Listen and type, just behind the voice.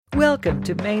Welcome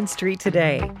to Main Street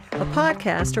Today, a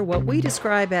podcast or what we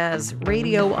describe as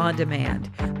radio on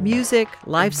demand. Music,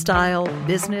 lifestyle,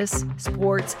 business,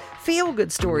 sports,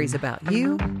 feel-good stories about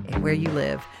you and where you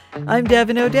live. I'm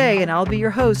Devin O'Day, and I'll be your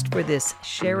host for this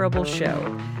shareable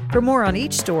show. For more on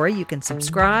each story, you can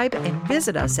subscribe and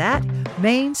visit us at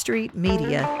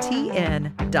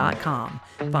mainstreetmediatn.com.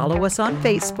 Follow us on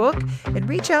Facebook and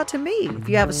reach out to me if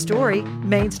you have a story.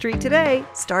 Main Street Today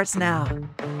starts now.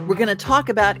 We're going to talk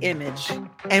about image,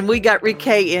 and we got Rique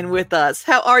in with us.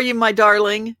 How are you, my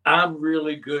darling? I'm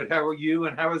really good. How are you,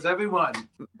 and how is everyone?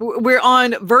 We're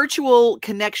on virtual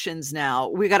connections now.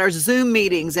 We got our Zoom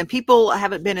meetings, and people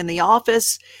haven't been in the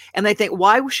office, and they think,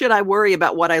 why should I worry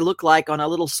about what I look like on a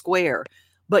little square?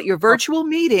 But your virtual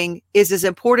meeting is as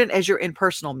important as your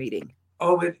in-person meeting.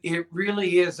 Oh, it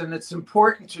really is, and it's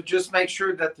important to just make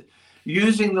sure that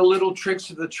using the little tricks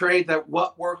of the trade, that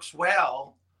what works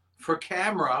well for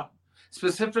camera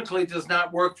specifically does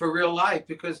not work for real life,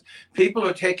 because people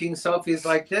are taking selfies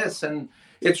like this, and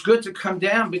it's good to come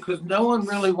down because no one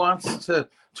really wants to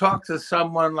talk to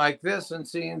someone like this and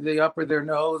seeing the up of their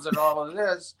nose and all of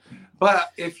this.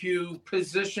 But if you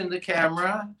position the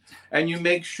camera and you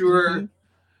make sure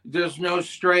there's no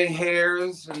stray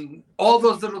hairs, and all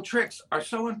those little tricks are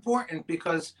so important,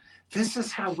 because this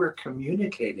is how we're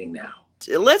communicating now.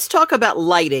 Let's talk about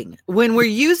lighting. When we're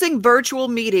using virtual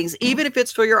meetings, even if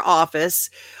it's for your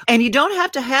office, and you don't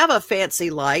have to have a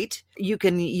fancy light, you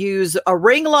can use a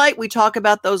ring light. We talk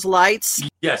about those lights.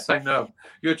 Yes, I know.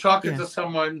 You're talking to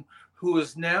someone who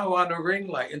is now on a ring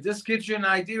light. And this gives you an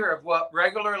idea of what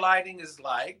regular lighting is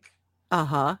like.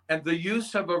 And the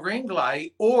use of a ring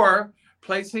light, or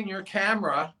placing your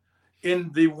camera in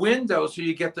the window so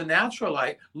you get the natural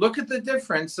light. Look at the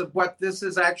difference of what this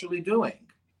is actually doing.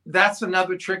 That's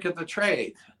another trick of the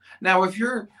trade. Now, if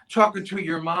you're talking to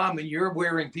your mom and you're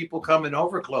wearing people coming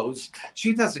over clothes,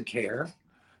 she doesn't care.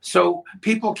 So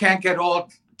people can't get all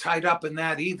tied up in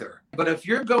that either. But if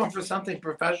you're going for something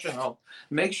professional,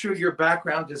 make sure your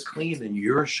background is clean and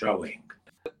you're showing.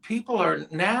 People are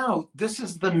now, this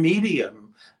is the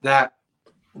medium that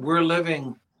we're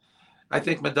living. I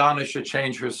think Madonna should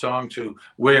change her song to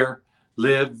 "We're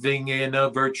living in a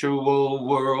virtual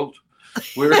world."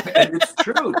 And it's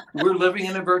true. We're living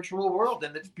in a virtual world,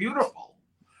 and it's beautiful.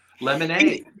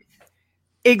 Lemonade.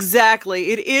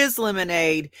 Exactly. It is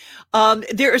lemonade.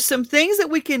 There are some things that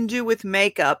we can do with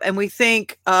makeup, and we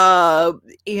think, a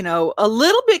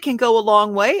little bit can go a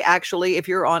long way, actually, if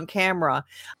you're on camera.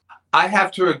 I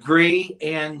have to agree.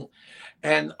 And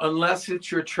unless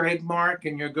it's your trademark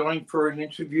and you're going for an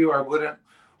interview, I wouldn't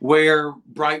wear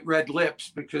bright red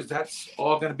lips, because that's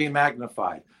all going to be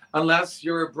magnified. Unless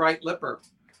you're a bright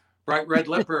red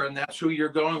lipper, and that's who you're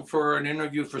going for an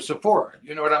interview for Sephora.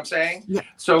 You know what I'm saying? Yeah.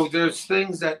 So there's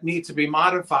things that need to be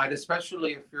modified,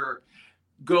 especially if you're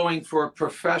going for a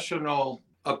professional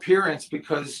appearance,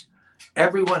 because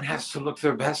everyone has to look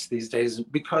their best these days,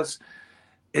 because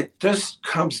it just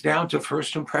comes down to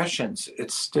first impressions.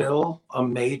 It's still a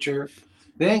major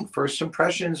thing. First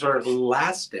impressions are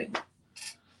lasting.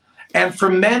 And for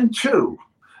men too,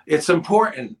 it's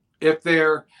important. If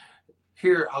they're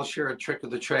here, I'll share a trick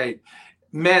of the trade.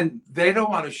 Men, they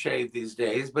don't want to shave these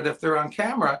days, but if they're on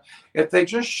camera, if they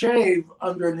just shave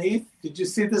underneath, did you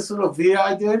see this little V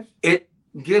I did? It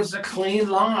gives a clean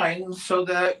line so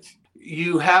that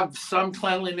you have some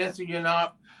cleanliness and you're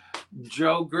not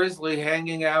Joe Grizzly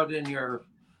hanging out in your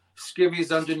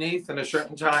skivvies underneath and a shirt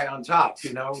and tie on top,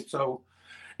 So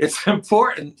it's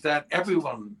important that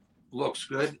everyone looks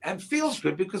good and feels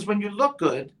good, because when you look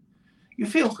good, you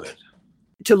feel good.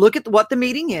 To look at what the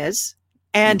meeting is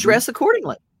and dress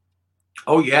accordingly.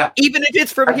 Oh, yeah. Even if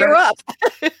it's from here up.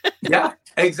 Yeah,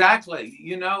 exactly.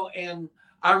 And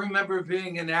I remember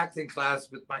being in acting class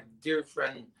with my dear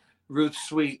friend, Ruth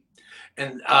Sweet.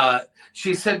 And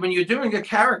she said, when you're doing a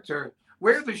character,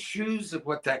 wear the shoes of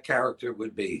what that character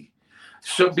would be.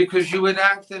 So because you would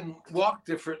act and walk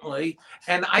differently.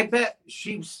 And I bet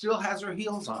she still has her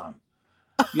heels on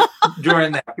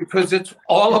during that, because it's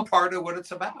all a part of what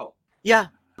it's about. Yeah.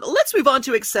 Let's move on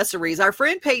to accessories. Our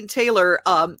friend Payton Taylor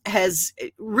has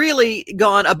really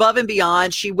gone above and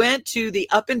beyond. She went to the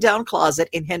Up and Down Closet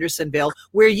in Hendersonville,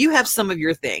 where you have some of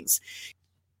your things.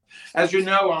 As you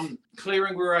know, I'm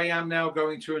clearing where I am now,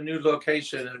 going to a new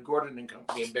location at Gordon and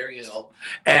Company in Berry Hill.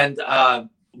 And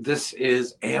this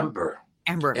is Amber.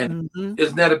 And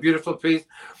isn't that a beautiful piece?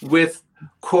 With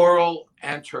coral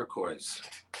and turquoise.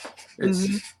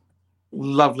 It's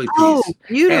lovely piece. Oh,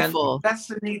 beautiful. And that's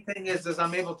the neat thing is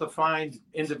I'm able to find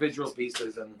individual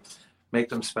pieces and make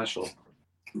them special.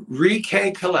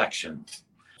 Rique collection.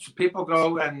 So people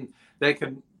go and they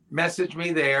can message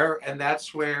me there, and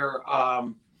that's where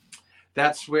all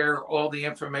the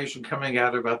information coming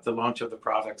out about the launch of the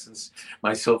products and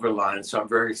my silver line. So I'm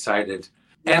very excited.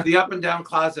 And the Up and Down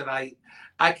Closet,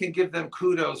 I can give them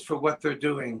kudos for what they're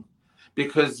doing,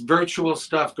 because virtual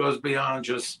stuff goes beyond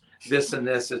just this and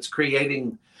this. It's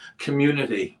creating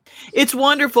community. It's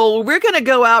wonderful. We're going to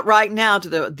go out right now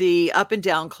to the Up and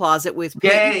Down Closet with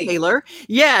Payton Taylor.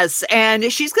 Yes,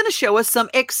 and she's going to show us some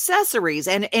accessories,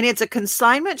 and it's a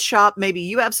consignment shop. Maybe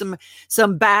you have some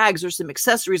bags or some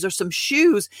accessories or some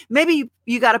shoes. Maybe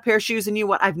you got a pair of shoes and you know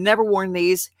what? I've never worn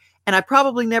these, and I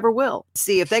probably never will.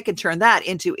 See if they can turn that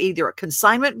into either a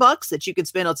consignment bucks that you can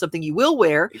spend on something you will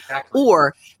wear,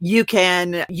 or you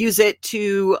can use it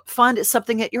to fund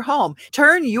something at your home.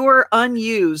 Turn your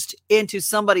unused into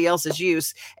somebody else's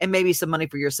use and maybe some money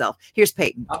for yourself. Here's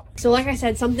Payton. So like I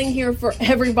said, something here for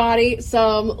everybody.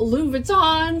 Some Louis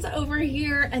Vuittons over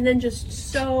here, and then just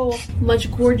so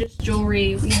much gorgeous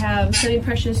jewelry. We have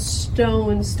semi-precious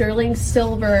stones, sterling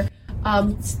silver,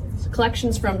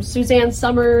 collections from Suzanne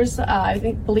Summers. I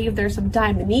believe there's some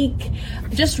Dominique,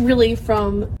 just really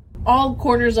from all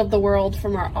corners of the world,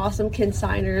 from our awesome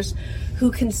consigners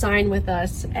who consign with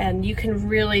us. And you can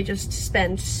really just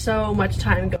spend so much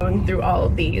time going through all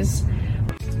of these.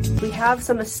 We have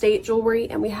some estate jewelry,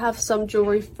 and we have some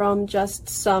jewelry from just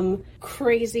some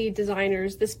crazy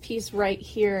designers. This piece right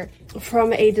here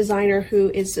from a designer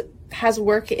who has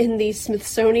work in the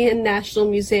Smithsonian National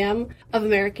Museum of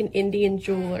American Indian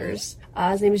Jewelers.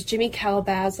 His name is Jimmy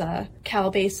Calabasa.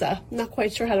 I'm not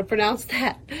quite sure how to pronounce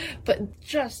that, but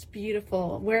just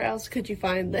beautiful. Where else could you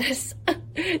find this?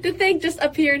 To think just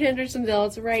up here in Hendersonville,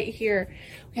 it's right here.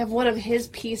 We have one of his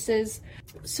pieces,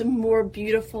 some more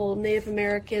beautiful Native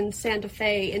American Santa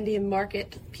Fe Indian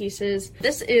market pieces.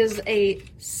 This is a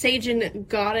Sajin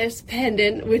goddess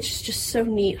pendant, which is just so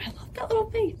neat. I love that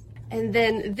little face. And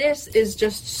then this is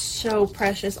just so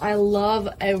precious. I love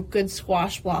a good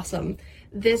squash blossom.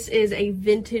 This is a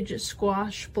vintage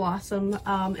squash blossom,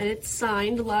 and it's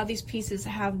signed. A lot of these pieces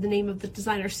have the name of the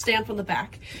designer stamped on the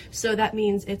back, so that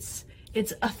means it's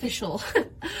official.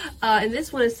 And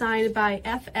this one is signed by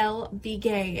F.L.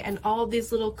 Bigay, and all of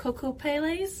these little coco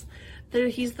peles.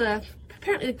 He's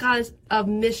apparently the goddess of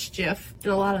mischief in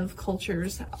a lot of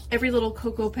cultures. Every little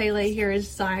coco pele here is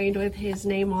signed with his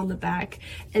name on the back.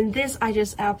 And this I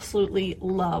just absolutely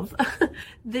love.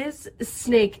 This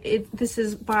snake, this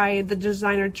is by the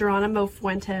designer Geronimo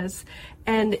Fuentes,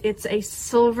 and it's a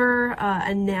silver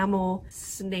enamel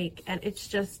snake, and it's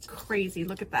just crazy.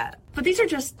 Look at that. But these are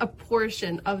just a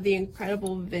portion of the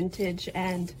incredible vintage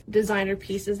and designer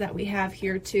pieces that we have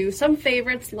here too. Some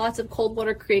favorites, lots of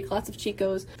Coldwater Creek, lots of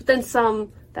Chicos, but then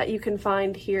some that you can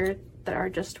find here that are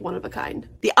just one of a kind.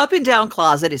 The Up and Down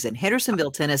Closet is in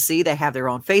Hendersonville, Tennessee. They have their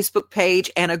own Facebook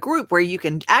page and a group where you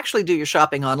can actually do your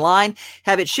shopping online,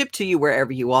 have it shipped to you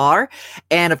wherever you are.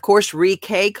 And of course,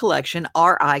 Rique Collection,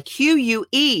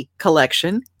 RIQUE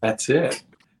Collection. That's it.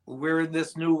 We're in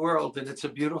this new world, and it's a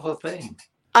beautiful thing.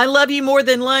 I love you more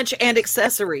than lunch and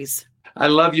accessories. I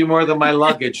love you more than my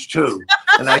luggage, too.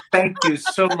 And I thank you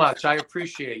so much. I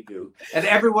appreciate you. And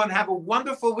everyone have a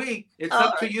wonderful week. It's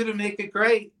up to you to make it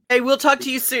great. Hey, we'll talk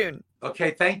to you soon.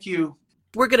 Okay, thank you.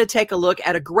 We're going to take a look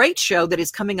at a great show that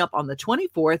is coming up on the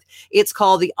 24th. It's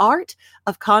called The Art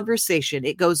of Conversation.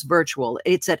 It goes virtual.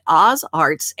 It's at Oz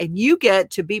Arts, and you get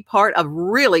to be part of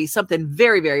really something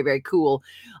very, very, very cool.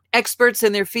 Experts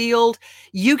in their field.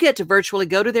 You get to virtually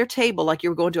go to their table like you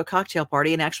were going to a cocktail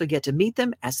party and actually get to meet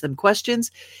them, ask them questions.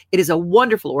 It is a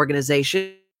wonderful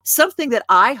organization. Something that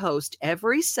I host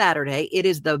every Saturday. It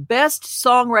is the best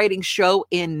songwriting show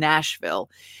in Nashville.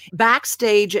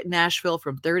 Backstage at Nashville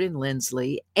from 3rd and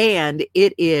Lindsley. And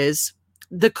it is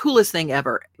the coolest thing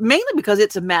ever, mainly because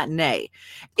it's a matinee.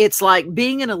 It's like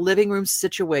being in a living room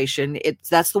situation.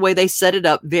 That's the way they set it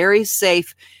up. Very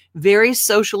safe, very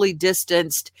socially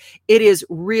distanced. It is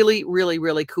really, really,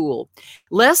 really cool.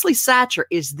 Leslie Satcher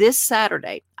is this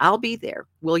Saturday. I'll be there.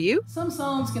 Will you? Some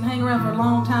songs can hang around for a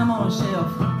long time on a shelf.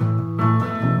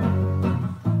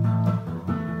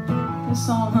 This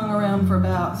song hung around for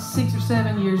about 6 or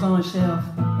 7 years on a shelf.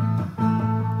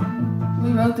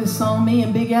 We wrote this song, me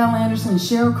and Big Al Anderson and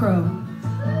Sheryl Crow.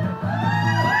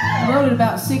 I wrote it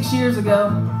about 6 years ago.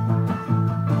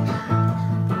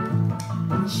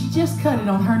 She just cut it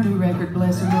on her new record,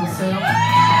 bless her little self.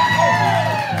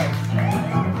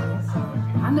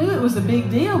 I knew it was a big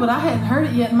deal, but I hadn't heard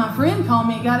it yet, and my friend called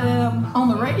me and got it on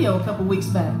the radio a couple weeks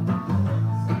back.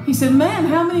 He said, man,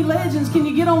 how many legends can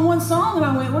you get on one song? And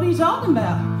I went, what are you talking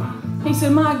about? He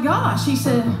said, my gosh. He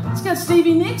said, it's got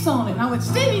Stevie Nicks on it. And I went,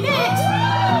 Stevie Nicks?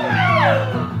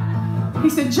 He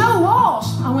said, Joe Walsh.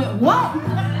 I went, what?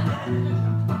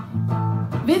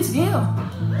 Vince Gill.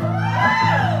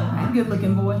 Good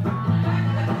looking boy.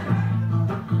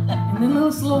 And then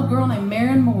this little girl named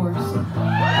Maren Morse.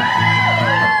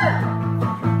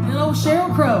 And old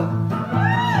Sheryl Crow.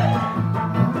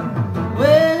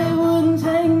 Well, it wouldn't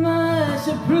take much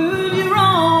to prove you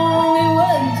wrong. It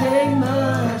wouldn't take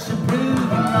much to prove you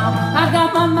wrong. I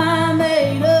got my mind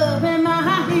made up and my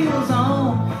high heels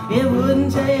on. It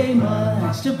wouldn't take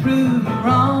much to prove you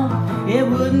wrong. It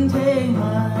wouldn't take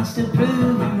much to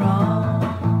prove you wrong.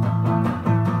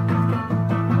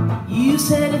 You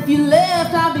said if you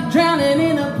left, I'd be drowning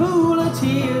in a pool of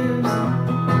tears.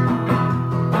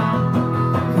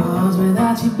 'Cause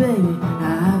without you, baby,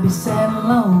 I'd be sad and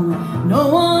lonely. No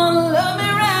one will love me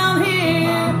around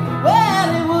here.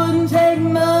 Well, it wouldn't take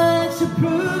much to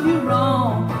prove you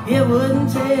wrong. It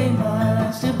wouldn't take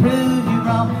much to prove you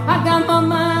wrong. I got my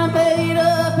mind made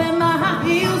up and my high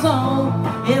heels on.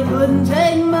 It wouldn't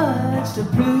take much to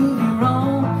prove you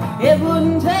wrong. It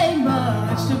wouldn't take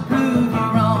much to prove you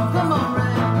wrong. Come on, Ray.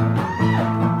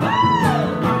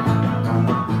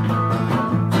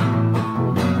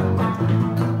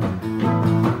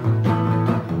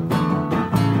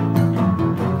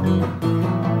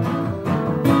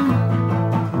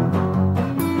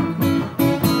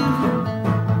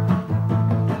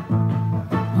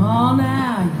 Oh,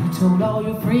 now you told all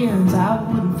your friends I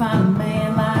wouldn't find a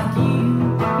man like you.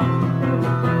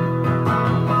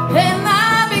 And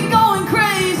I'd be going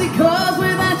crazy, 'cause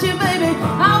without you, baby,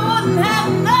 I wouldn't have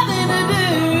nothing to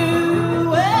do.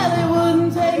 Well, it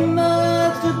wouldn't take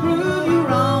much to prove you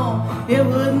wrong. It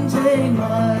wouldn't take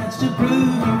much to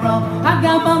prove you wrong. I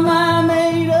got my mind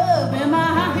made up and my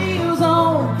high heels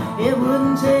on. It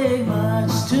wouldn't take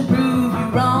much to prove you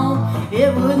wrong.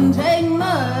 It wouldn't take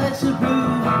much to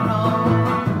prove you wrong.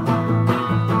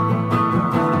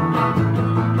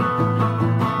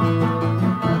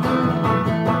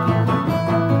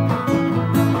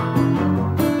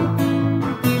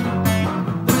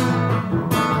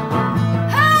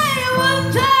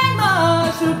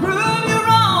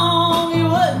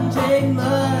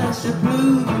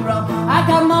 I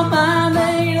got my mind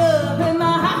made up and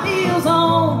my high heels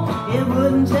on. It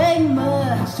wouldn't take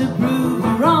much to prove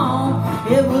you wrong.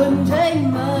 It wouldn't take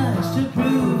much to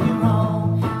prove you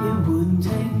wrong. It wouldn't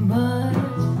take much.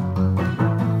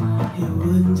 It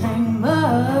wouldn't take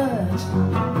much.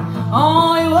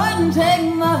 Oh, it wouldn't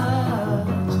take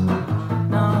much.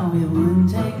 No, it wouldn't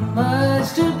take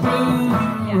much to prove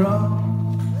you wrong.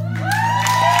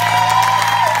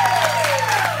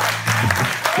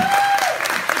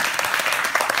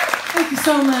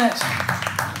 So much.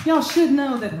 Y'all should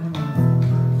know that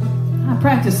I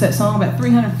practiced that song about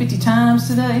 350 times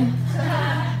today.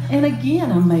 And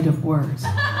again, I made up words.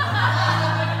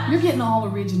 You're getting all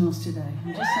originals today.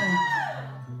 I'm just saying.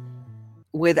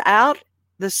 Without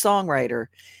the songwriter,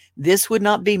 this would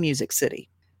not be Music City.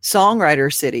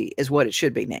 Songwriter City is what it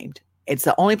should be named. It's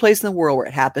the only place in the world where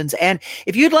it happens. And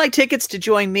if you'd like tickets to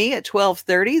join me at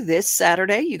 12:30 this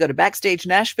Saturday, you go to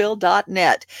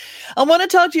BackstageNashville.net. I want to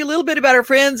talk to you a little bit about our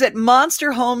friends at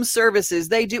Monster Home Services.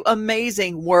 They do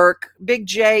amazing work. Big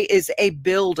J is a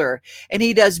builder, and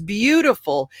he does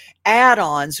beautiful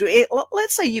add-ons.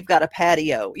 Let's say you've got a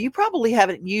patio. You probably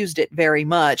haven't used it very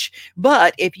much,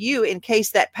 but if you encase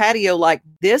that patio like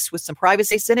this with some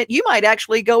privacy in it, you might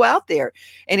actually go out there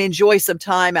and enjoy some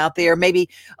time out there. Maybe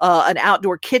an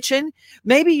outdoor kitchen.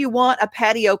 Maybe you want a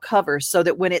patio cover so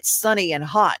that when it's sunny and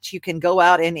hot, you can go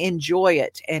out and enjoy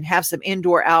it and have some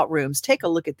indoor out rooms. Take a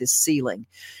look at this ceiling.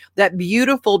 That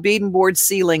beautiful bead and board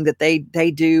ceiling that they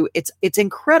do. It's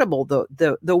incredible,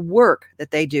 the work that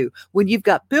they do. When you've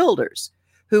got builders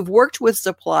who've worked with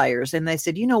suppliers and they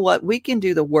said, you know what, we can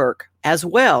do the work as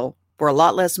well for a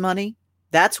lot less money.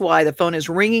 That's why the phone is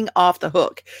ringing off the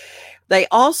hook. They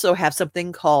also have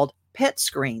something called pet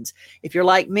screens. If you're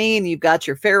like me and you've got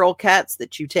your feral cats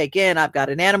that you take in, I've got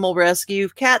an animal rescue.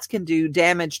 Cats can do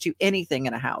damage to anything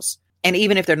in a house. And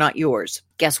even if they're not yours,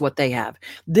 guess what they have?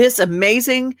 This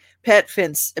amazing pet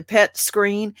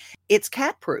screen. It's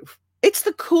cat proof. It's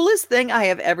the coolest thing I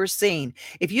have ever seen.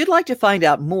 If you'd like to find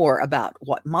out more about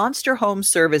what Monster Home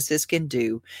Services can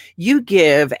do, you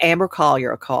give Amber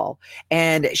Collier a call.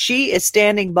 And she is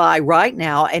standing by right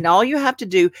now. And all you have to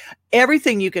do,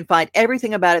 everything you can find,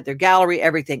 everything about it, their gallery,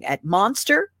 everything at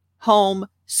Monster Home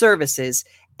Services,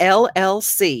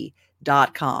 LLC.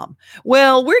 .com.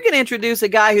 Well, we're going to introduce a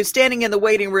guy who's standing in the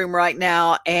waiting room right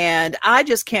now, and I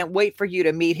just can't wait for you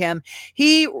to meet him.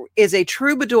 He is a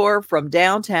troubadour from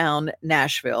downtown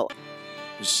Nashville.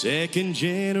 Second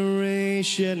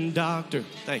generation doctor,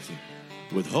 thank you,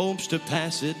 with hopes to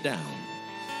pass it down.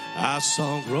 I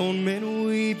saw grown men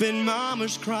weep and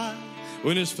mamas cry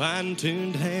when his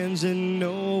fine-tuned hands and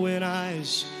knowing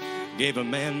eyes gave a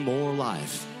man more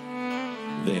life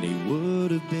than he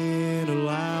would have been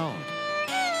allowed.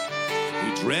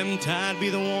 He dreamt I'd be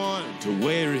the one to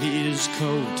wear his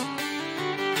coat,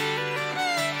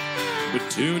 but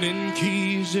tuning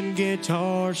keys and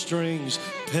guitar strings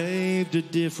paved a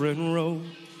different road.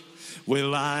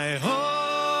 Well, I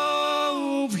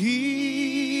hope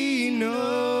he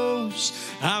knows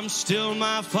I'm still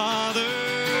my father's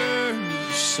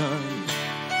son,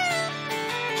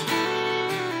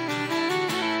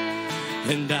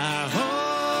 and I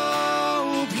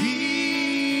hope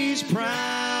he's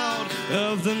proud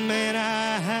of the man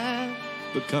I have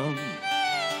become.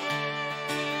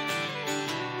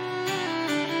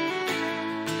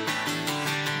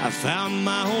 I found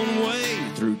my own way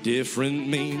through different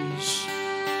means,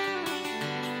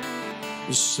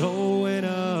 sewing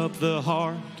up the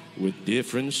heart with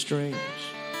different strings.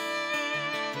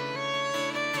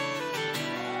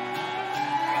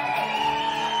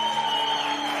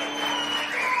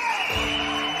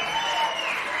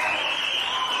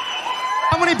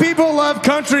 How many people love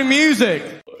country music?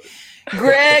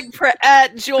 Greg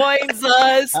Pratt joins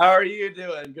us. How are you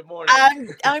doing? Good morning.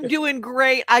 I'm doing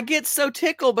great. I get so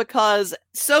tickled because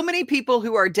so many people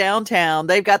who are downtown,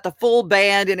 they've got the full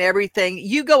band and everything.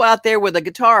 You go out there with a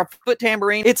guitar, a foot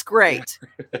tambourine. It's great.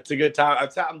 It's a good time.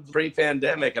 I'm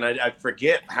pre-pandemic, and I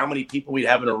forget how many people we'd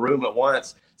have in a room at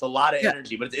once. It's a lot of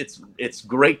energy, but it's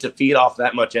great to feed off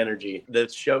that much energy. The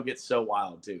show gets so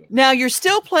wild too. Now you're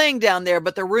still playing down there,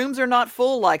 but the rooms are not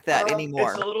full like that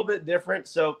anymore. It's a little bit different.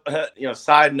 So,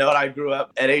 side note, I grew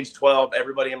up at age 12.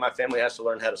 Everybody in my family has to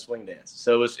learn how to swing dance.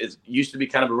 So it used to be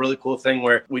kind of a really cool thing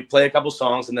where we'd play a couple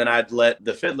songs, and then I'd let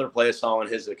the fiddler play a song on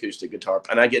his acoustic guitar,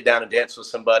 and I'd get down and dance with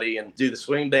somebody and do the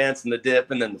swing dance and the dip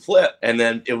and then the flip, and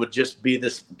then it would just be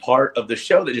this part of the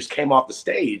show that just came off the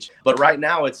stage. But right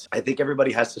now, I think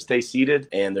everybody has to stay seated,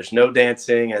 and there's no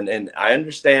dancing, and I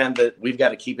understand that we've got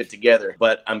to keep it together,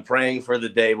 but I'm praying for the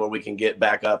day where we can get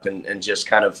back up and just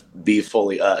kind of be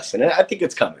fully us, and I think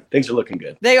it's coming. Things are looking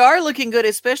good. They are looking good,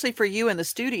 especially for you in the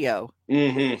studio.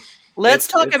 Mm-hmm. Let's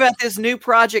talk about this new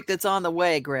project that's on the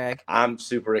way, Greg. I'm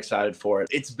super excited for it.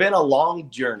 It's been a long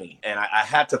journey, and I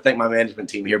have to thank my management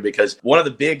team here, because one of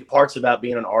the big parts about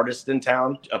being an artist in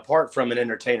town, apart from an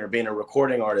entertainer, being a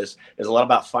recording artist, is a lot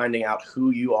about finding out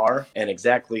who you are and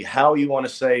exactly how you want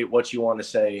to say what you want to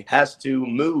say has to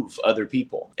move other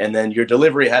people. And then your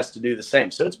delivery has to do the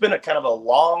same. So it's been a kind of a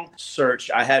long search.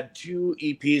 I had 2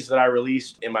 EPs that I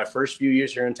released in my first few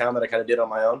years here in town that I kind of did on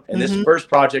my own. And this first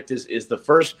project is the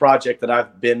first project that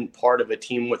I've been part of a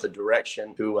team with a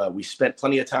direction who we spent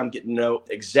plenty of time getting to know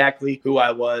exactly who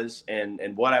I was and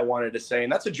what I wanted to say.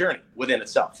 And that's a journey within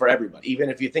itself for everybody. Even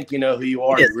if you think you know who you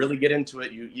are, you really get into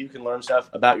it, you can learn stuff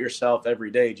about yourself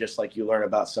every day, just like you learn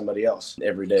about somebody else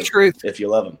every day. Truth. If you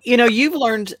love them. You've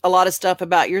learned a lot of stuff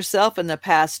about yourself in the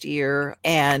past year,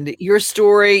 and your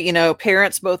story,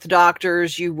 parents, both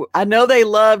doctors. I know they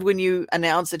loved when you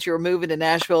announced that you were moving to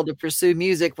Nashville to pursue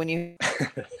music when you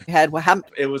had,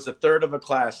 it was a third of a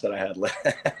class that I had left.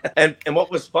 and what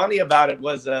was funny about it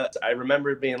was I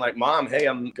remember being like, Mom, hey,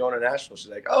 I'm going to Nashville. She's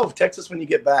like, oh, text us when you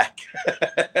get back.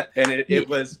 And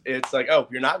it's like, oh,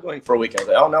 you're not going for a week. I was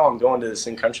like, oh no, I'm going to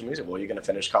sing country music. Well, you're going to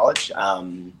finish college.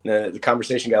 The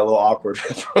conversation got a little awkward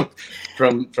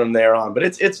from there on, but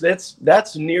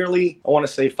that's nearly, I want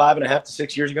to say 5.5 to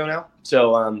 6 years ago now.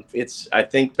 So I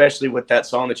think especially with that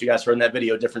song that you guys heard in that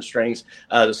video, Different Strings,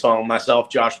 the song myself,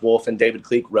 Josh Wolf, and David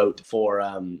Cleek wrote for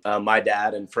my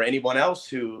dad and for anyone else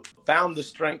who found the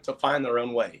strength to find their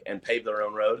own way and pave their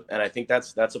own road. And I think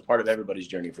that's a part of everybody's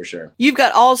journey for sure. You've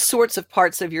got all sorts of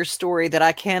parts of your story that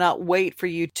I cannot wait for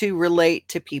you to relate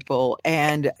to people.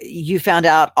 And you found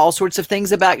out all sorts of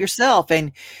things about yourself,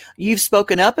 and you've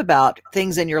spoken up about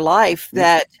things in your life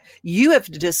that you have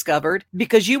discovered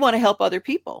because you want to help other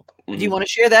people. Do you want to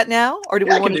share that now, or do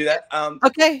we want to do that?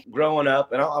 Okay. Growing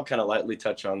up, and I'll kind of lightly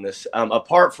touch on this.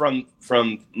 Apart from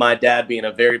my dad being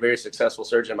a very, very successful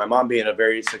surgeon, my mom being a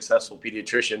very successful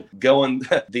pediatrician, going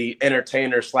the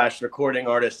entertainer / recording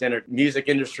artist music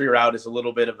industry route is a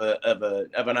little bit of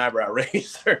an eyebrow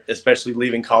raiser, especially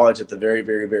leaving college at the very,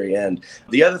 very, very end.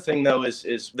 The other thing though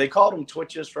is they called them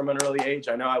twitches from an early age.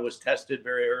 I know I was tested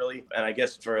very early, and I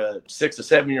guess for a 6 or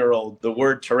 7 year old, the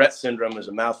word Tourette syndrome is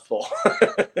a mouthful.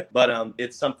 But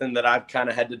it's something that I've kind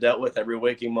of had to deal with every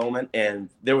waking moment.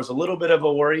 And there was a little bit of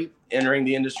a worry entering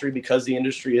the industry because the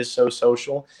industry is so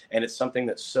social and it's something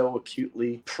that's so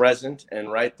acutely present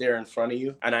and right there in front of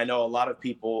you. And I know a lot of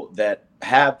people that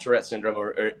have Tourette syndrome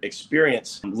or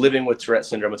experience living with Tourette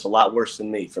syndrome. It's a lot worse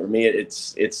than me. For me,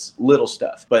 it's little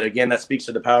stuff. But again, that speaks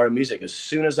to the power of music. As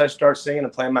soon as I start singing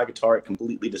and playing my guitar, it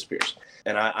completely disappears.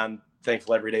 And I'm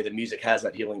thankful every day that music has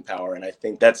that healing power. And I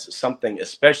think that's something,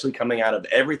 especially coming out of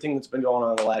everything that's been going on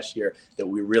in the last year, that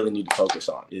we really need to focus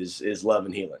on is love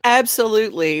and healing.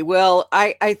 Absolutely. Well,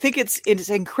 I think it's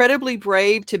incredibly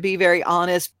brave to be very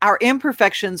honest. Our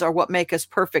imperfections are what make us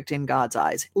perfect in God's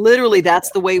eyes. Literally, that's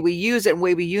the way we use it and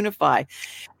way we unify.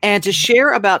 And to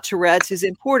share about Tourette's is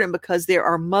important because there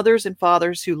are mothers and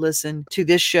fathers who listen to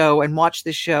this show and watch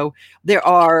this show. There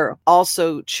are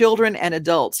also children and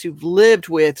adults who've lived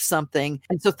with something.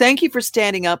 And so thank you for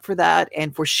standing up for that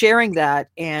and for sharing that.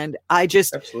 And I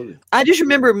just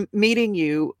remember meeting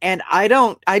you, and I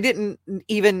didn't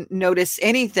even notice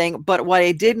anything, but what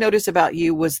I did notice about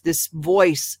you was this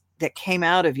voice that came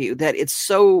out of you, that it's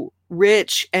so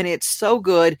rich and it's so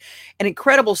good and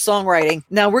incredible songwriting.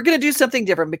 Now we're going to do something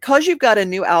different because you've got a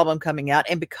new album coming out,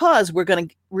 and because we're going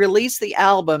to release the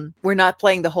album, we're not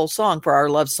playing the whole song for our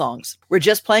love songs. We're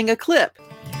just playing a clip.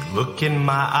 You look in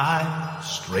my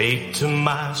eyes, straight to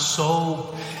my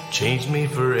soul, change me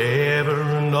forever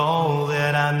and all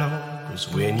that I know.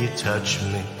 'Cause when you touch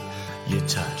me, you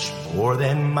touch more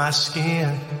than my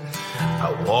skin.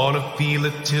 I want to feel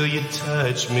it till you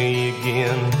touch me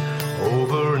again.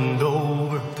 Over and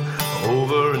over,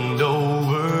 over and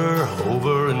over,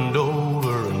 over and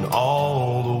over, and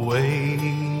all the way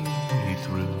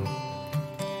through.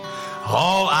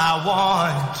 All I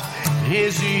want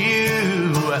is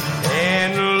you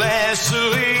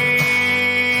endlessly.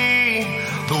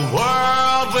 The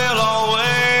world will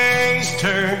always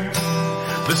turn,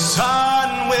 the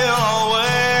sun will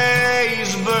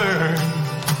always burn,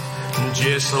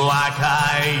 just like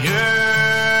I yearn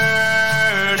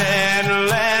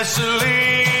endlessly.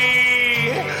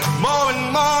 More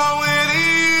and more with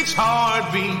each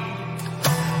heartbeat,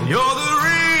 you're the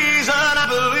reason I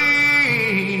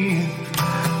believe.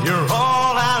 You're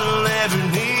all I'll ever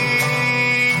need.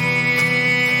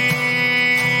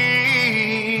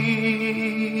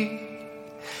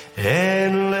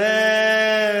 Endlessly.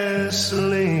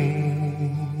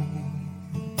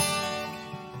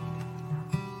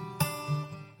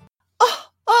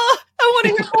 I want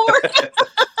to hear more.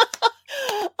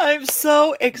 I'm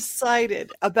so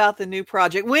excited about the new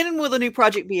project. When will the new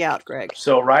project be out, Greg?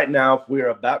 So right now we're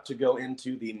about to go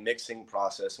into the mixing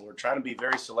process, and we're trying to be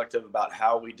very selective about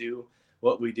how we do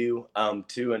what we do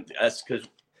too. And that's because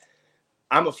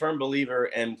I'm a firm believer,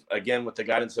 and again, with the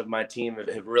guidance of my team,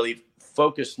 have really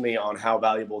focused me on how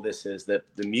valuable this is, that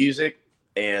the music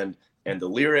and the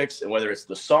lyrics, and whether it's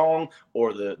the song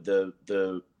or the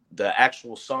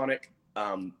actual sonic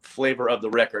flavor of the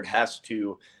record, has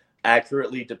to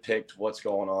accurately depict what's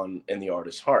going on in the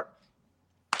artist's heart.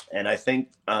 And I think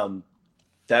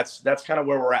that's kind of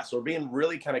where we're at. So we're being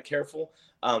really kind of careful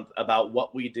about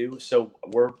what we do. So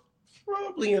we're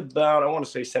probably about, I want to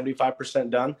say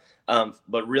 75% done,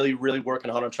 but really, really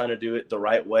working hard on trying to do it the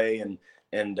right way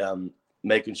and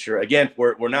making sure, again,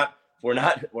 we're not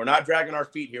dragging our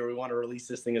feet here. We want to release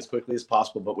this thing as quickly as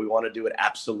possible, but we want to do it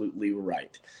absolutely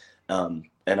right.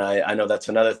 And I know that's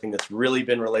another thing that's really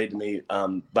been relayed to me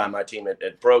by my team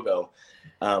at Brogo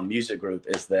Music Group,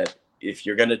 is that if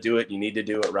you're going to do it, you need to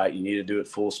do it right. You need to do it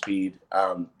full speed.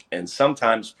 And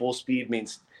sometimes full speed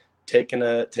means taking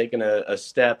a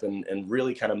step and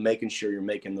really kind of making sure you're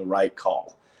making the right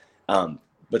call.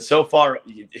 But so far,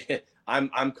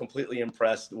 I'm completely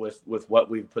impressed with what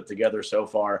we've put together so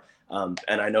far.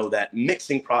 And I know that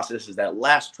mixing process is that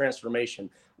last transformation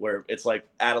where it's like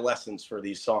adolescence for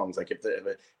these songs. Like if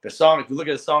you look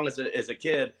at a song as a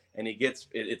kid and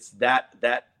it's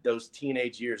those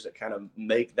teenage years that kind of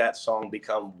make that song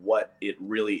become what it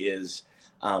really is.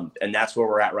 And that's where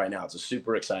we're at right now. It's a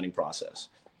super exciting process.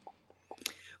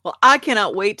 Well, I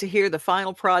cannot wait to hear the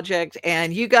final project.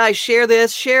 And you guys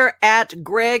share at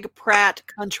Greg Pratt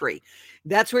Country.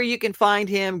 That's where you can find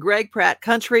him, Greg Pratt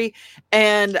Country.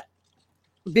 And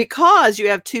because you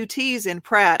have two T's in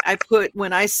Pratt,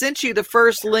 when I sent you the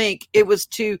first link, it was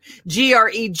to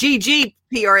GreggPratt.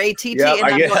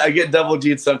 Yeah, I get double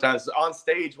G'd sometimes on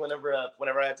stage whenever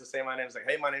I have to say my name. It's like,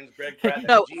 hey, my name is Greg Pratt.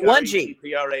 No, one G.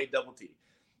 GreggPratt.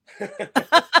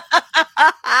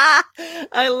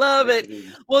 I love it.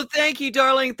 Well, thank you,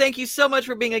 darling. Thank you so much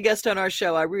for being a guest on our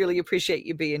show. I really appreciate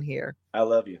you being here. I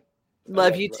love you.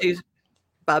 Love you too.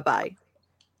 Bye-bye.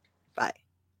 Bye.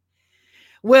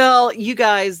 Well, you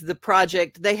guys, the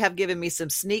project, they have given me some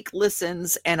sneak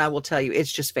listens, and I will tell you,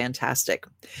 it's just fantastic.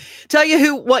 Tell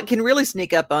you what can really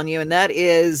sneak up on you, and that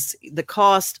is the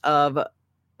cost of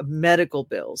medical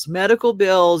bills. Medical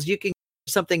bills, you can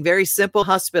something very simple.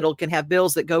 Hospital can have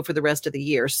bills that go for the rest of the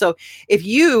year. So if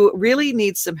you really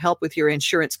need some help with your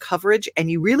insurance coverage and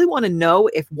you really want to know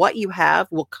if what you have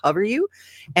will cover you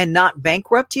and not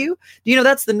bankrupt you,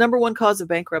 that's the number one cause of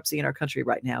bankruptcy in our country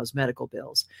right now is medical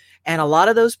bills. And a lot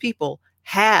of those people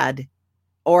had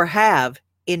or have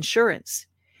insurance.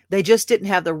 They just didn't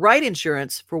have the right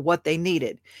insurance for what they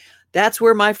needed. That's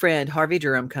where my friend Harvey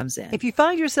Durham comes in. If you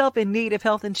find yourself in need of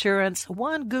health insurance,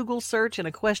 one Google search and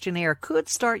a questionnaire could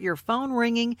start your phone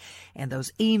ringing and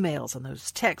those emails and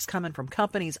those texts coming from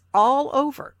companies all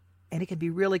over. And it can be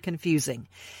really confusing.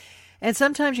 And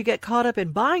sometimes you get caught up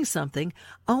in buying something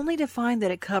only to find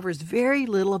that it covers very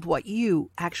little of what you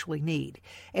actually need.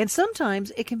 And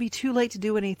sometimes it can be too late to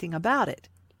do anything about it.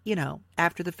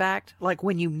 After the fact, like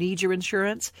when you need your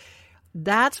insurance.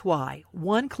 That's why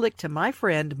one click to my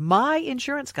friend, my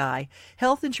insurance guy,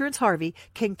 Health Insurance Harvey,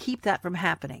 can keep that from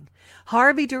happening.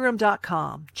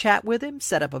 HarveyDurham.com. Chat with him,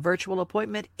 set up a virtual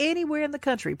appointment anywhere in the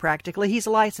country practically. He's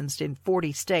licensed in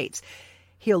 40 states.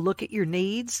 He'll look at your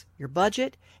needs, your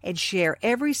budget, and share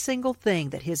every single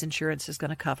thing that his insurance is going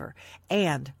to cover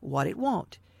and what it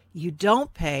won't. You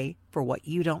don't pay for what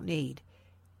you don't need.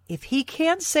 If he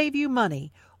can't save you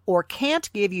money or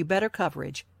can't give you better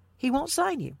coverage, he won't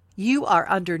sign you. You are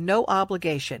under no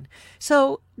obligation.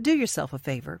 So do yourself a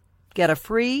favor. Get a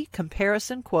free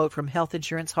comparison quote from Health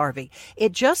Insurance Harvey.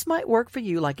 It just might work for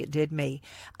you like it did me.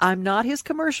 I'm not his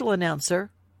commercial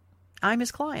announcer. I'm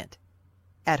his client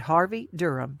at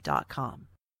HarveyDurham.com.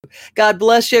 God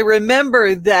bless you.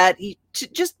 Remember that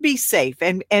just be safe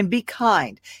and be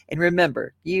kind. And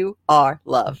remember, you are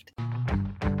loved.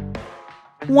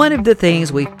 One of the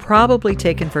things we've probably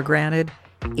taken for granted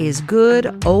is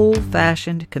good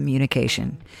old-fashioned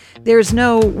communication. There's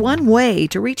no one way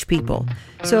to reach people.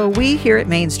 So we here at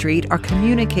Main Street are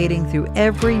communicating through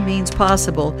every means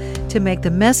possible to make the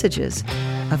messages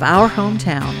of our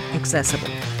hometown accessible.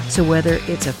 So whether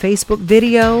it's a Facebook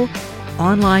video,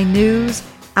 online news,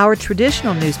 our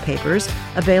traditional newspapers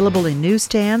available in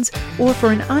newsstands, or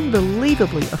for an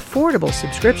unbelievably affordable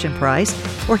subscription price,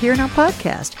 or here in our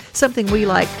podcast, something we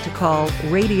like to call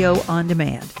Radio on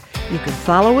Demand. You can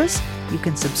follow us, you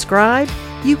can subscribe,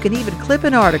 you can even clip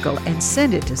an article and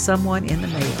send it to someone in the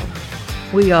mail.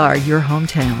 We are your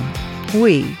hometown.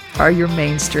 We are your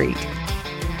Main Street.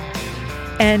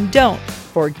 And don't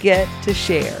forget to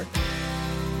share.